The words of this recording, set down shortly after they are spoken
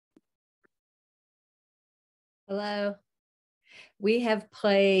Hello. We have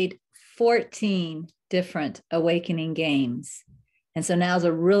played 14 different awakening games. And so now's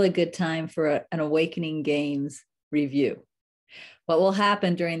a really good time for an awakening games review. What will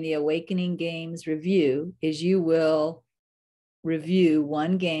happen during the awakening games review is you will review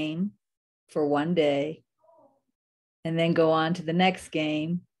one game for one day and then go on to the next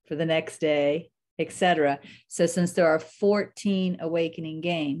game for the next day, etc. So since there are 14 awakening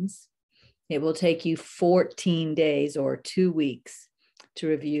games, it will take you 14 days or 2 weeks to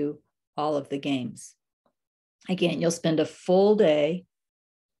review all of the games. Again, you'll spend a full day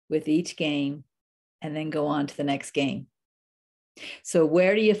with each game and then go on to the next game. So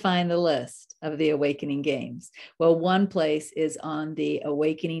where do you find the list of the Awakening games? Well, one place is on the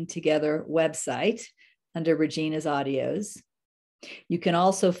Awakening Together website under Regina's audios. You can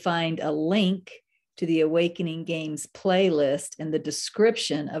also find a link to the Awakening Games playlist in the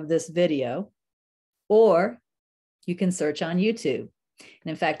description of this video, or you can search on YouTube. And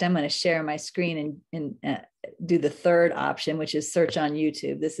in fact, I'm going to share my screen and do the third option, which is search on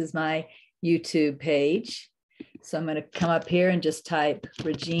YouTube. This is my YouTube page. So I'm going to come up here and just type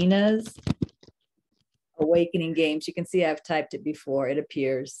Regina's Awakening Games. You can see I've typed it before. It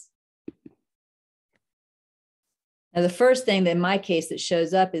appears. Now, the first thing that in my case that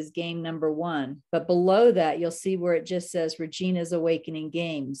shows up is game number 1. But below that, you'll see where it just says Regina's Awakening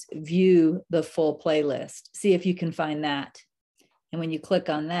Games. View the full playlist. See if you can find that. And when you click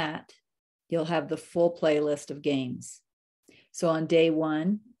on that, you'll have the full playlist of games. So on day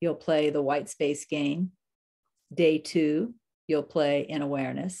 1, you'll play the white space game. Day 2, you'll play in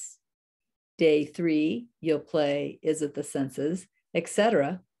awareness. Day 3, you'll play is it the senses,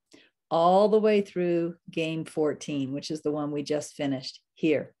 etc. All the way through game 14, which is the one we just finished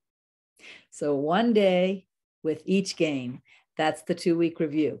here. So one day with each game, that's the 2-week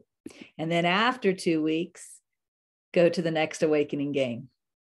review. And then after 2 weeks, go to the next awakening game.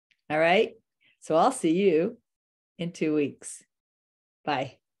 All right. So I'll see you in 2 weeks.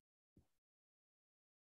 Bye.